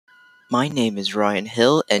My name is Ryan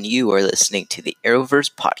Hill, and you are listening to the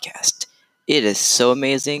Arrowverse podcast. It is so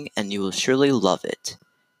amazing, and you will surely love it.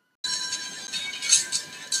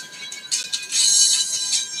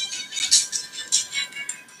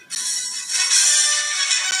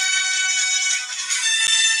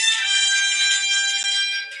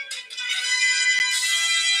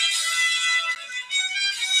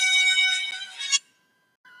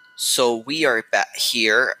 So we are back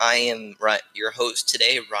here. I am your host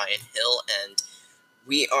today, Ryan Hill, and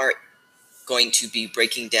we are going to be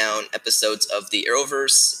breaking down episodes of the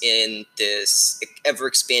Arrowverse in this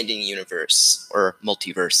ever-expanding universe, or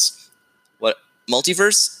multiverse. What?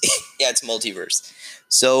 Multiverse? Yeah, it's multiverse.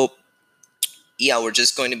 So, yeah, we're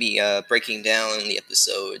just going to be breaking down the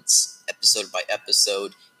episodes, episode by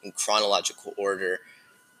episode, in chronological order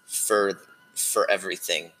for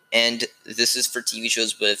everything. And this is for TV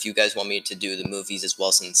shows, but if you guys want me to do the movies as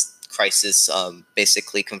well, since Crisis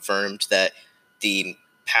basically confirmed that the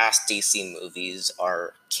past DC movies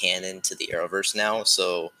are canon to the Arrowverse now,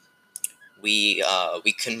 so we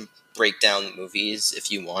can break down the movies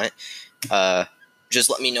if you want. Just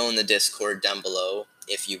let me know in the Discord down below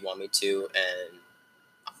if you want me to, and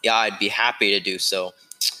yeah, I'd be happy to do so.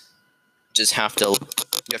 Just you have to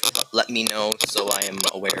let me know so I am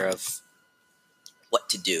aware of what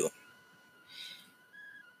to do.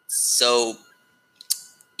 So,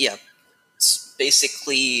 yeah,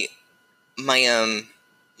 basically my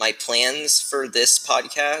plans for this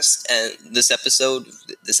podcast and this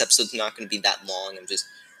episode's not going to be that long. I'm just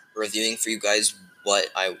reviewing for you guys what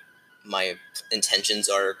my intentions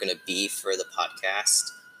are going to be for the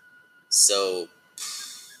podcast. So,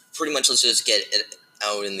 pretty much let's just get it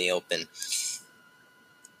out in the open.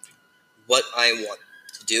 What I want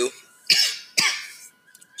to do.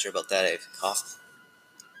 Sorry about that, I have a cough.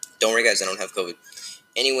 Don't worry, guys, I don't have COVID.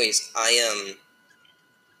 Anyways, I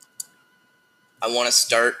want to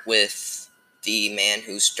start with the man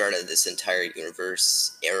who started this entire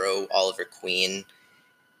universe, Arrow, Oliver Queen.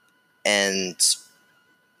 And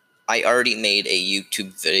I already made a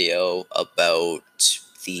YouTube video about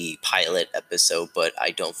the pilot episode, but I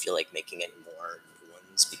don't feel like making any more new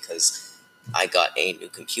ones because I got a new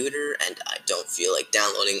computer and I don't feel like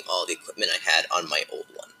downloading all the equipment I had on my old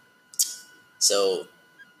one. So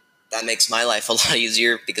that makes my life a lot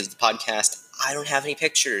easier because the podcast, I don't have any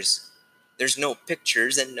pictures. There's no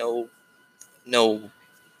pictures and no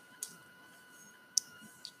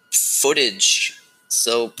footage,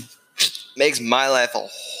 so makes my life a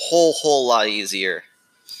whole lot easier.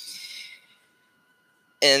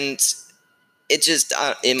 And it just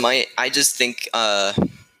I just think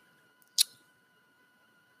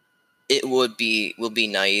it will be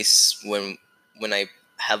nice when I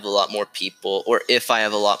have a lot more people, or if I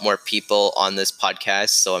have a lot more people on this podcast,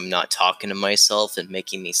 so I'm not talking to myself and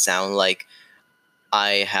making me sound like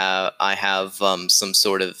I have some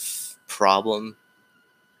sort of problem.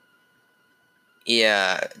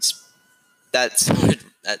 Yeah,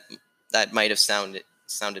 that might have sounded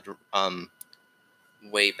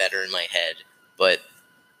way better in my head, but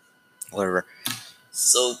whatever.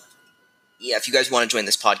 So yeah, if you guys want to join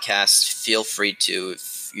this podcast, feel free to.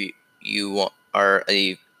 If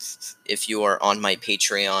you are on my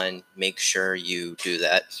Patreon, make sure you do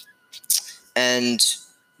that. And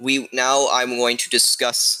I'm going to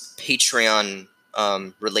discuss Patreon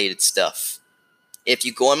related stuff. If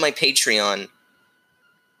you go on my Patreon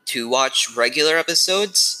to watch regular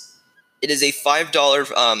episodes, it is a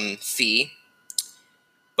 $5 fee.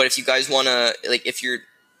 But if you guys want to, like, if you're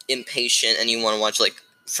impatient and you want to watch, like,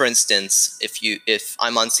 for instance, if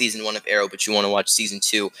I'm on season 1 of Arrow, but you want to watch season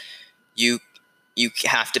 2, you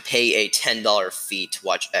have to pay a $10 fee to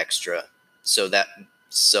watch extra.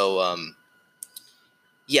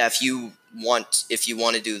 Yeah, if you want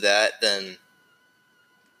to do that, then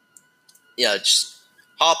yeah, just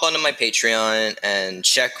hop onto my Patreon and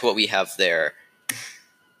check what we have there,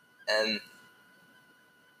 and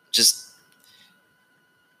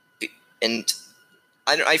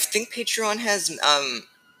I think Patreon has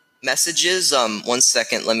messages. 1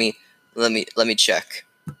 second, let me check.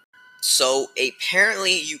 So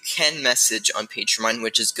apparently you can message on Patreon,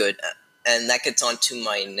 which is good. And that gets on to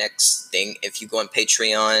my next thing. If you go on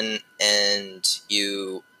Patreon and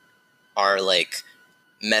you are, like,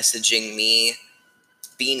 messaging me,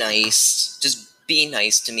 be nice. Just be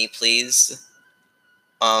nice to me, please.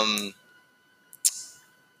 I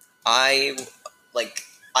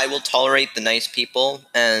will tolerate the nice people,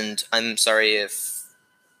 and I'm sorry if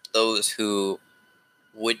those who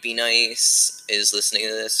would be nice is listening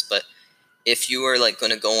to this, but if you are, like,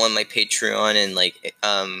 going to go on my Patreon and, like,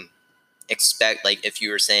 expect, like, if you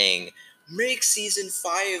were saying, make season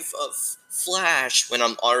 5 of Flash when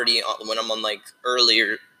I'm on like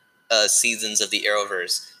earlier seasons of the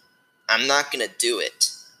Arrowverse. I'm not gonna do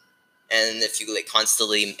it. And if you like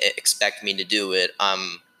constantly expect me to do it,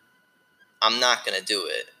 I'm not gonna do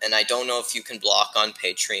it. And I don't know if you can block on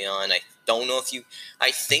Patreon. I don't know if you.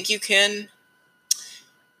 I think you can.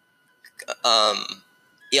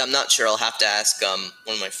 Yeah, I'm not sure. I'll have to ask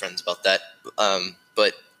one of my friends about that.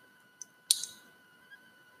 But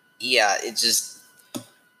yeah, it just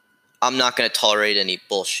I'm not gonna tolerate any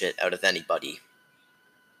bullshit out of anybody.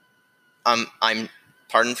 I'm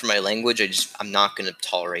pardon for my language. I'm not gonna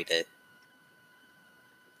tolerate it.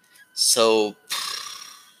 So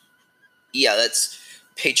yeah, that's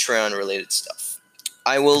Patreon related stuff.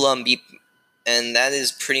 I will be, and that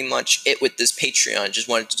is pretty much it with this Patreon. Just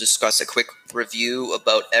wanted to discuss a quick review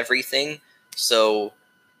about everything. So,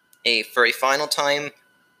 for a final time,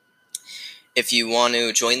 if you want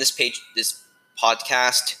to join this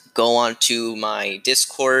podcast, go on to my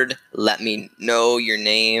Discord. Let me know your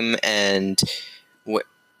name and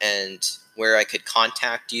where I could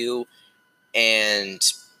contact you. And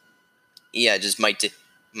yeah, just my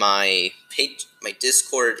page, my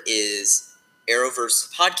Discord is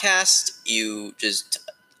Arrowverse Podcast. You just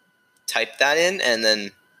type that in and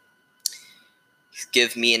then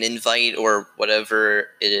give me an invite or whatever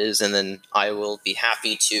it is, and then I will be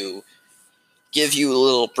happy to give you a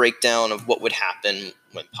little breakdown of what would happen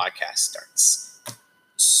when podcast starts.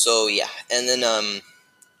 So yeah, and then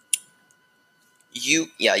you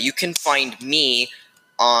can find me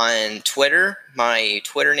on Twitter. My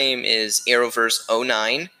Twitter name is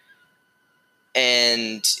Arrowverse09,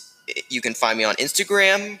 and you can find me on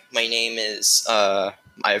Instagram. My name is I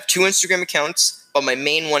have 2 Instagram accounts, but my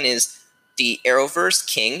main one is the Arrowverse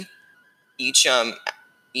King. Each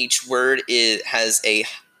word has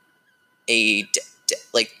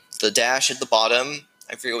like the dash at the bottom.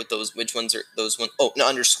 I forget which ones are those ones. Oh, no,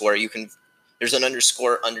 underscore. There's an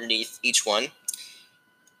underscore underneath each one,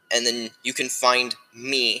 and then you can find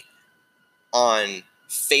me on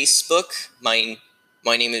Facebook. My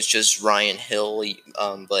name is just Ryan Hill,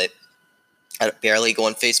 but I barely go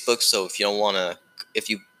on Facebook. So if you don't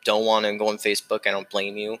want to go on Facebook, I don't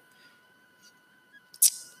blame you.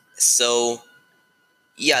 So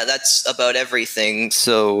yeah, that's about everything.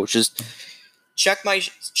 So just check my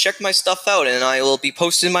stuff out, and I will be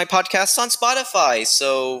posting my podcasts on Spotify.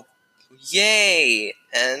 So yay,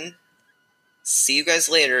 and see you guys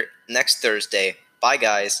later next Thursday. Bye,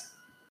 guys.